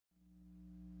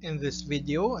In this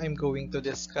video, I'm going to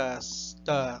discuss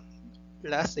the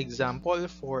last example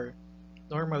for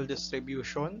normal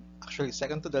distribution, actually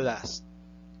second to the last.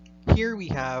 Here we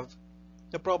have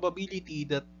the probability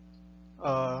that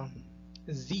uh,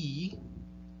 z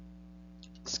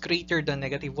is greater than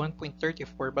negative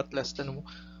 1.34 but less than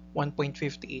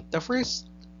 1.58. The first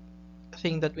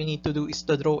thing that we need to do is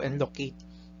to draw and locate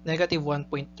negative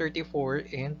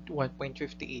 1.34 and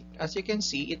 1.58. As you can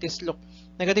see, it is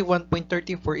negative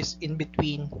 1.34 is in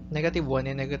between negative 1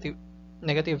 and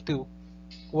negative 2,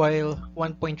 while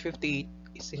 1.58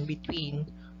 is in between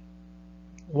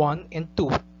 1 and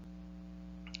 2.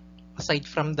 Aside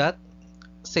from that,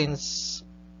 since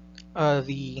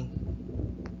the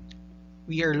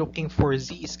we are looking for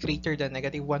z is greater than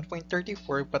negative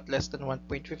 1.34 but less than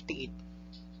 1.58,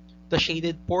 the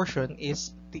shaded portion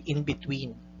is the in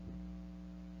between.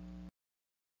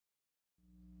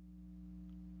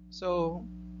 So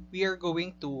we are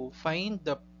going to find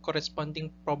the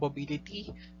corresponding probability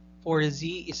for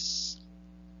z is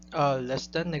less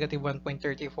than negative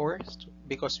 1.34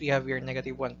 because we have here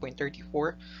negative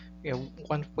 1.34, we have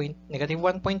negative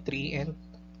 1.3 and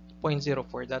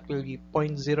 0.04. That will be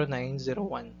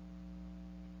 0.0901.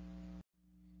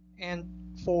 And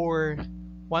for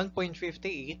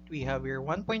 1.58, we have here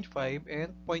 1.5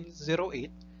 and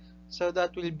 0.08. So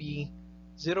that will be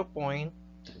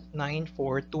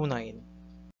 0.9429.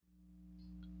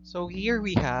 So here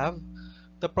we have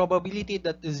the probability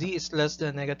that z is less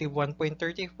than negative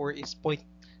 1.34 is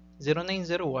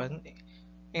 0.0901,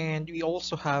 and we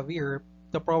also have here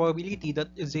the probability that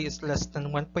z is less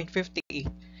than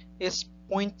 1.58 is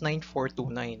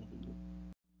 0.9429.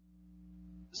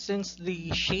 Since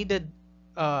the shaded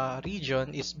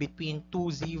region is between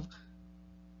two z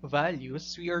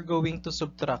values, we are going to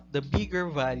subtract the bigger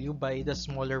value by the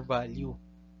smaller value.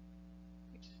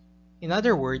 In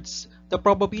other words, the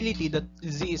probability that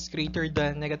z is greater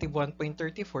than negative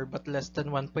 1.34 but less than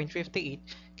 1.58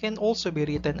 can also be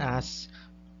written as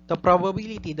the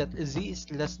probability that z is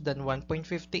less than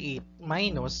 1.58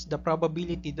 minus the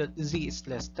probability that z is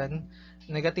less than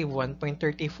negative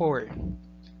 1.34.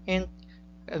 And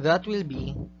that will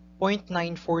be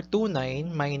 0.9429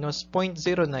 minus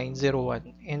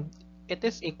 0.0901, and it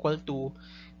is equal to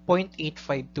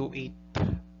 0.8528.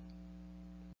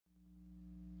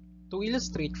 To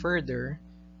illustrate further,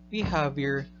 we have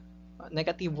here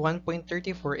negative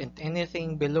 1.34, and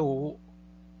anything below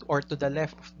or to the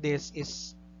left of this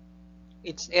is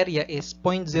its area is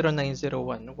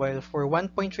 0.0901, while for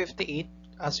 1.58,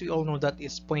 as we all know, that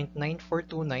is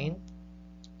 0.9429.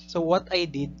 So what I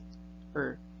did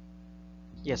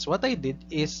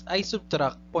is I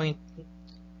subtract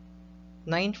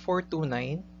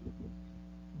 0.9429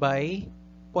 by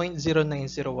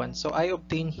 0.0901. So I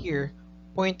obtain here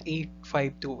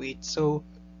 0.8528. So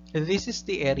this is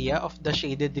the area of the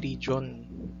shaded region.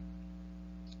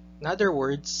 In other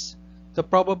words, the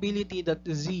probability that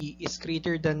z is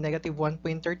greater than negative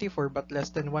 1.34 but less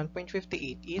than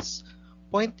 1.58 is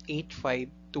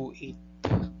 0.8528.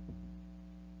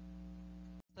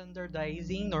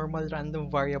 Standardizing normal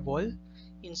random variable.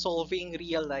 In solving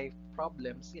real-life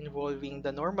problems involving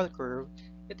the normal curve,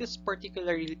 it is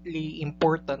particularly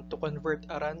important to convert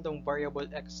a random variable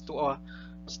x to a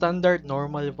standard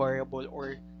normal variable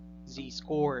or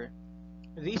z-score.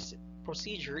 This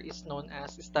procedure is known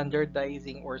as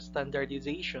standardizing or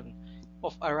standardization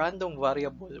of a random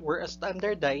variable, where a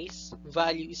standardized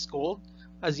value is called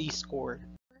a z-score.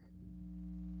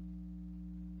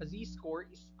 A z-score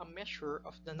is a measure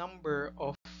of the number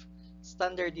of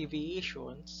standard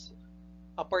deviations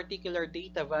a particular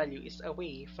data value is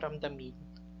away from the mean.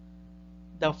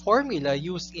 The formula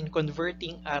used in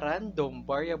converting a random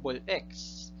variable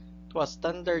x to a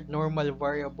standard normal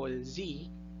variable z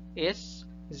is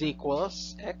z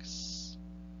equals x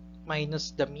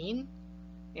minus the mean,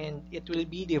 and it will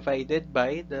be divided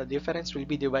by, the difference will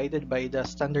be divided by the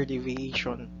standard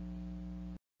deviation.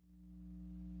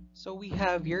 So we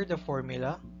have here the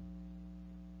formula,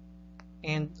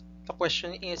 and the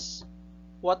question is,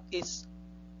 what is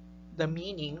the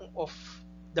meaning of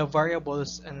the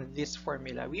variables in this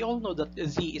formula? We all know that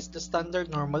z is the standard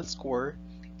normal score.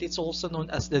 It's also known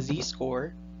as the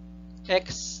z-score.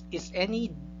 X is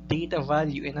any data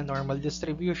value in a normal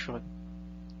distribution.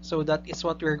 So that is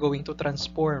what we're going to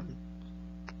transform.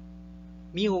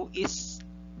 Mu is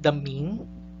the mean,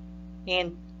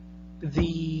 and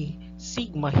the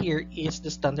sigma here is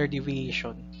the standard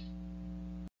deviation.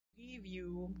 To give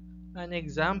you an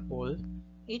example,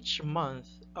 each month,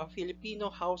 a Filipino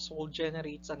household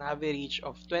generates an average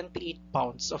of 28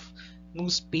 pounds of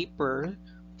newspaper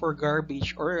for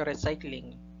garbage or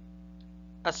recycling.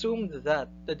 Assume that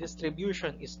the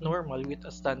distribution is normal with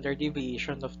a standard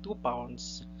deviation of 2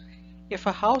 pounds. If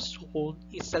a household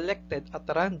is selected at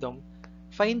random,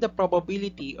 find the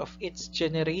probability of its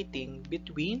generating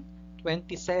between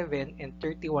 27 and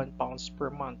 31 pounds per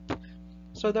month.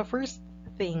 So the first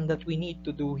thing that we need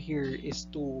to do here is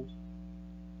to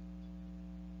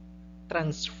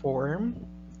transform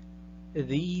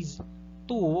these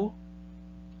two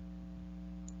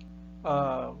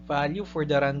value for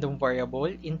the random variable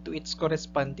into its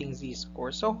corresponding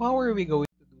z-score. So how are we going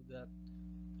to do that?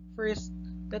 First,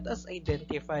 let us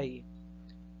identify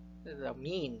the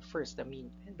mean. First, the mean,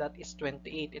 and that is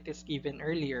 28. It is given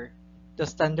earlier. The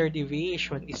standard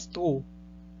deviation is 2.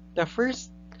 The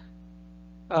first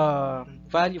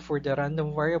value for the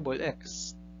random variable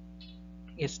x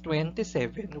is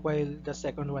 27, while the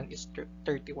second one is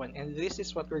 31, and this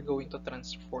is what we're going to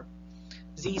transform.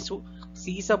 Z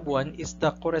sub 1 is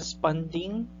the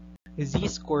corresponding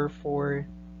z-score for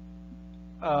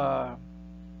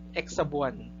x sub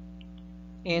 1,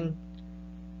 and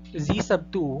z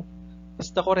sub 2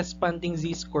 is the corresponding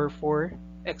z-score for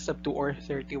x sub 2, or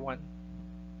 31.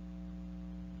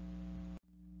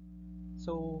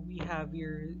 So we have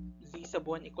here z sub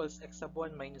 1 equals x sub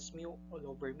 1 minus mu all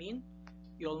over mean.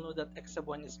 You all know that x sub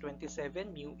 1 is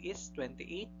 27, mu is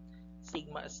 28,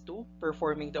 sigma is 2.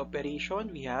 Performing the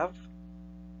operation, we have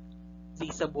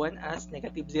z sub 1 as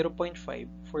negative 0.5.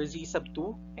 For z sub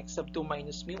 2, x sub 2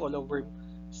 minus mu all over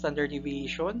standard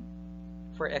deviation.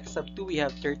 For x sub 2, we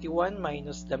have 31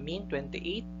 minus the mean,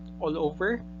 28, all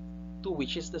over 2,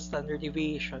 which is the standard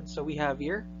deviation. So we have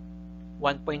here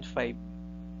 1.5.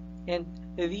 And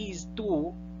these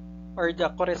two are the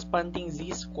corresponding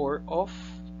z-score of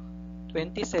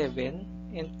 27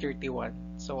 and 31.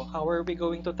 So how are we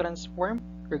going to transform?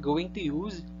 We're going to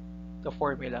use the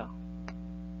formula.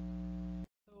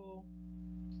 So,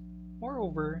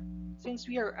 moreover, since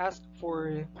we are asked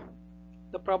for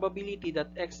the probability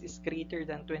that x is greater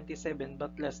than 27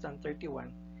 but less than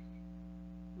 31,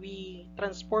 we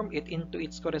transform it into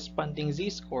its corresponding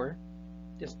z-score.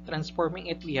 Just transforming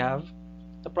it, we have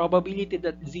the probability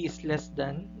that z is less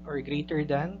than or greater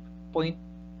than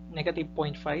negative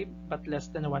 0.5 but less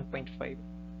than 1.5.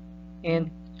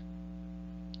 And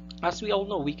as we all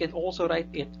know, we can also write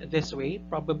it this way: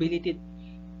 probability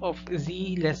of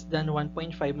z less than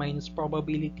 1.5 minus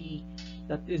probability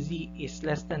that z is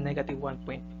less than negative 1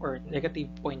 or negative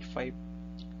 0.5.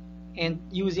 And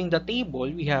using the table,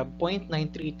 we have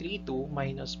 0.9332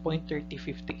 minus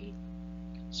 0.3058.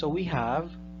 So we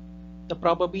have the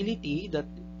probability that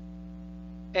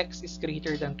x is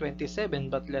greater than 27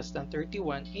 but less than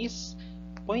 31 is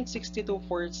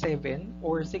 0.6247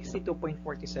 or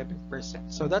 62.47%.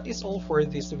 So that is all for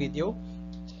this video.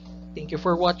 Thank you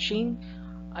for watching.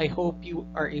 I hope you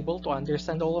are able to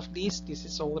understand all of this. This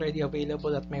is already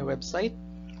available at my website.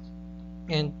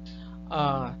 And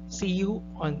see you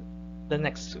on the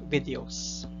next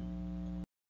videos.